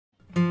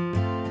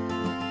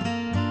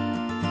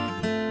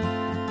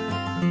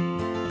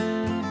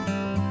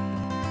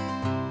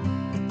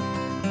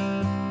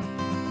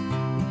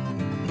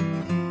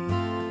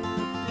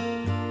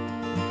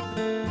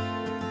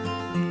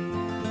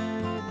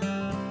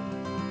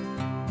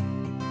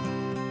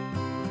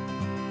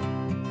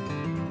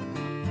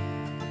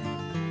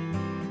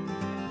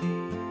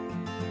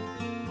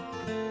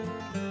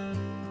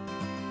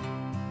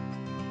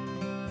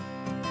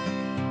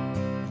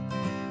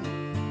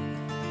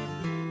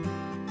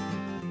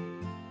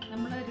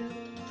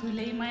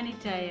സുലൈമാനി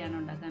ചായയാണ്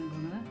ഉണ്ടാക്കാൻ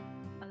പോകുന്നത്.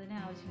 അതിന്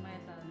ആവശ്യമായ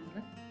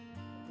സാധനങ്ങൾ: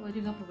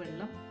 1 കപ്പ്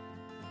വെള്ളം,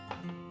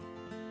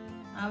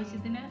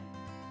 ആവശ്യത്തിന്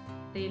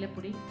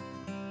തേയിലപ്പൊടി,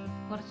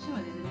 കുറച്ച്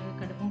മതി, ഇതിന്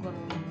കടുപ്പം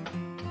കുറവാണ്,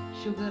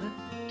 ഷുഗർ,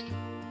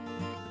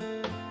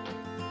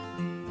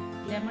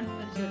 ലെമൺ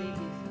ഒരു ചെറിയ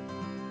പീസ്,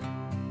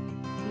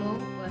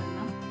 ക്ലോവ്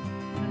ഒരെണ്ണം,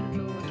 ഒരു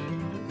ക്ലോവ്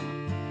ഇട്ടിട്ടുണ്ട്,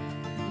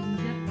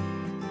 ജിഞ്ചർ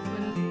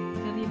ഒരു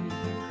ചെറിയ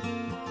പീസ്,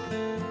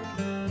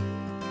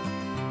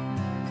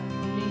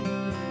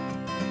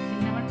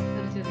 സിന്നമൺ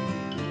ഒരു ചെറിയ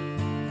പീസ്,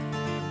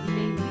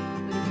 ഇലൈച്ചി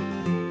ഒരു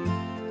പീസ്,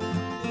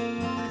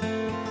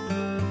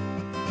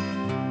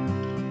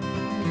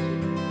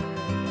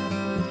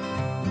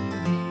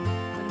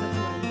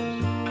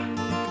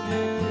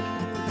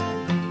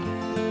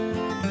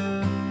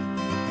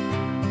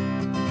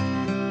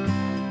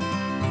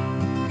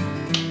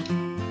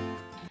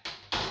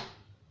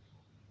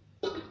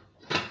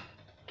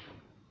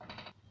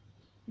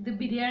 ഇത്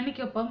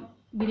ബിരിയാണിക്കൊപ്പം,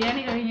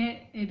 ബിരിയാണി കഴിഞ്ഞ്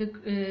ഇത്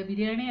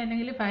ബിരിയാണി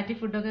അല്ലെങ്കിൽ ഫാറ്റി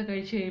ഫുഡൊക്കെ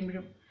കഴിച്ച്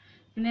കഴിയുമ്പോഴും,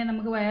 പിന്നെ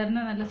നമുക്ക്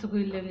വയറിന് നല്ല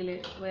സുഖമില്ലെങ്കിൽ,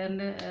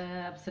 വയറിൻ്റെ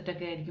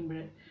അപ്സെറ്റൊക്കെ ആയിരിക്കുമ്പോൾ,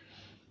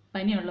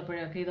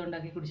 പനിയുള്ളപ്പോഴൊക്കെ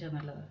ഇതുണ്ടാക്കി കുടിച്ചാൽ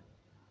നല്ലതാണ്.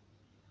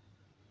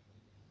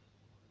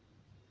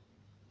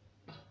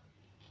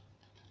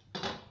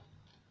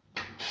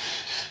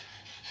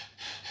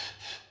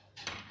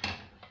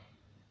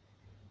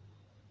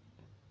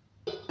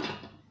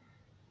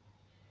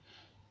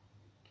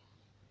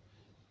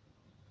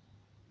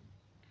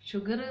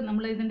 ഷുഗർ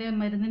നമ്മൾ ഇതിൻ്റെ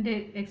മരുന്നിൻ്റെ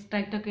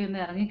എക്സ്ട്രാക്റ്റൊക്കെ ഒന്ന്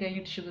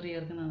ഇറങ്ങിക്കഴിഞ്ഞിട്ട് ഷുഗർ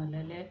ചേർക്കുന്നതല്ല,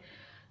 അല്ലേ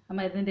ആ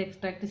മരുന്നിൻ്റെ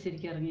എക്സ്ട്രാക്റ്റ്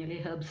ശരിക്കും ഇറങ്ങിയല്ലേ,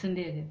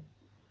 ഹെർബ്സിൻ്റെയൊക്കെ.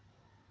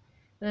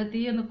 അത് തീ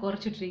ഒന്ന്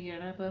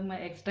കുറച്ചിട്ടിരിക്കുകയാണ്, അപ്പം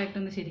എക്സ്ട്രാക്റ്റ്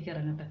ഒന്ന് ശരിക്കും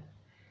ഇറങ്ങട്ടെ.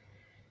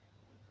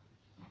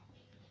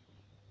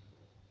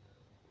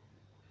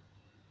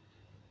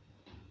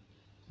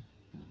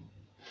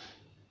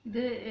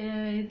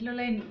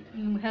 ഇതിലുള്ള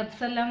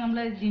ഹെർബ്സ് എല്ലാം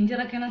നമ്മൾ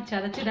ജിഞ്ചറൊക്കെ ഒന്ന്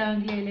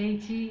ചതച്ചിടാമെങ്കിൽ,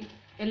 ഇലയിച്ചി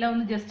എല്ലാം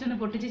ഒന്ന് ജസ്റ്റ് ഒന്ന്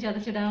പൊട്ടിച്ച്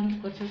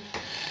ചതച്ചിടാമെങ്കിൽ കുറച്ച്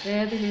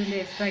വേഗത്തിൽ ഇതിൻ്റെ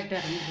എക്സ്ട്രാക്റ്റ്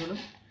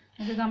ഇറങ്ങിക്കോളും.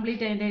 നമുക്ക്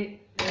കംപ്ലീറ്റ് അതിൻ്റെ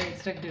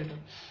എക്സ്ട്രാക്റ്റ് കിട്ടും.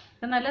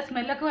 അപ്പം നല്ല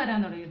സ്മെല്ലൊക്കെ വരാൻ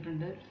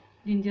തുടങ്ങിയിട്ടുണ്ട്.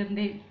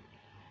 ജിഞ്ചറിൻ്റെയും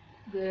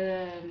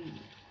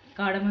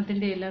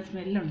കാടമത്തിൻ്റെയും എല്ലാം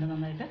സ്മെല്ലുണ്ട്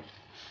നന്നായിട്ട്.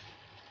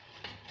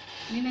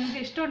 ഇനി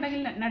നിങ്ങൾക്ക്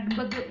ഇഷ്ടമുണ്ടെങ്കിൽ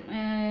നട്ട്ബഗ്,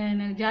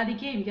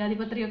 ജാതിക്കയും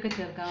ജാതിപത്രിയും ഒക്കെ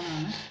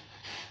ചേർക്കാവുന്നതാണ്.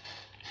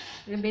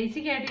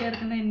 ബേസിക്കായിട്ട്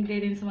ചേർക്കുന്ന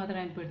ഇൻഗ്രീഡിയൻസ്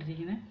മാത്രമാണ് ഇപ്പോൾ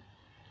ഇട്ടിരിക്കുന്നത്.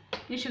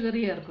 ഈ ഷുഗർ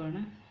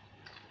ചേർക്കുവാണ്.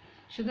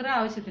 ഷുഗർ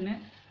ആവശ്യത്തിന്,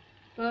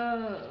 ഇപ്പോൾ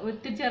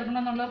ഒത്തിരി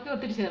ചേർക്കണമെന്നുള്ളവർക്ക്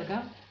ഒത്തിരി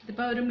ചേർക്കാം.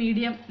 ഇതിപ്പോൾ ഒരു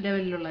മീഡിയം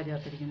ലെവലിലുള്ള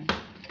ചേർത്തിരിക്കുന്നത്.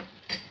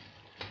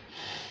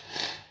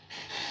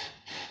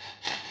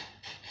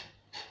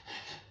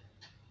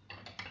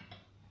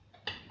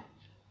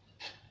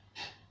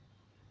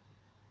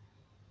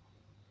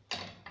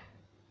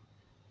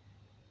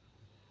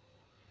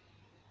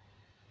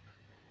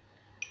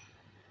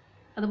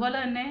 അതുപോലെ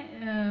തന്നെ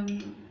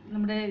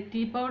നമ്മുടെ ടീ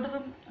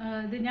പൗഡറും,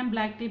 ഇത് ഞാൻ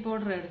ബ്ലാക്ക് ടീ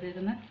പൗഡറാണ്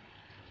എടുത്തിരുന്നത്.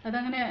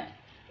 അതങ്ങനെ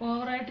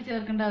ഓവറായിട്ട്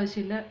ചേർക്കേണ്ട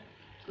ആവശ്യമില്ല,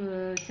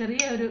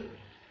 ചെറിയ ഒരു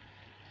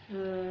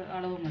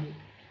അളവ് മതി.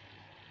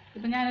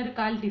 ഇപ്പം ഞാനൊരു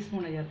 1/4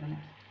 ടീസ്പൂണാണ്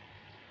ചേർക്കുന്നത്.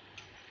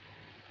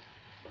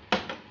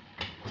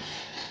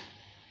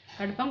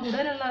 കടുപ്പം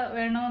കൂടുതലുള്ള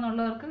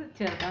വേണമെന്നുള്ളവർക്ക്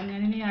ചേർക്കാം.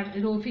 ഞാനിനി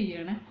ഇത് ഓഫ്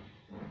ചെയ്യണം.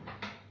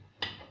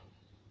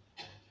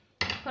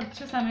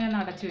 കുറച്ച് സമയം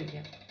ഒന്ന് അടച്ചു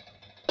വയ്ക്കാം.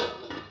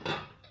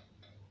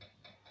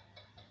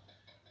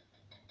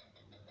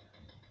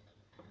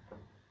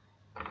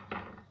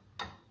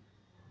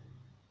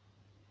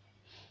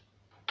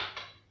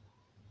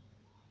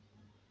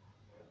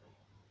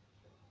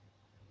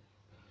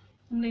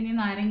 നമ്മളിനി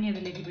നാരങ്ങ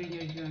ഇതിലേക്ക്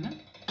പിഴിഞ്ഞൊഴിക്കുകയാണ്.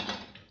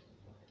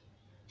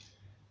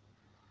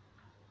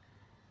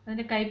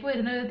 അതിൻ്റെ കയ്പ്പ്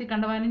വരുന്ന വിധത്തിൽ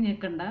കണ്ടവാനും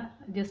ഞെക്കണ്ട,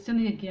 ജസ്റ്റ്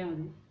ഒന്ന് ഞെക്കിയാൽ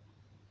മതി.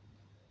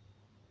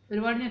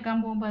 ഒരുപാട് ഞെക്കാൻ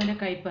പോകുമ്പോൾ അതിൻ്റെ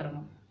കയ്പ്പ്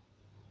ഇറങ്ങും.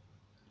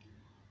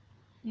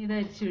 ഇത്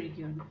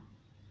അരിച്ചൊഴിക്കുകയാണ്.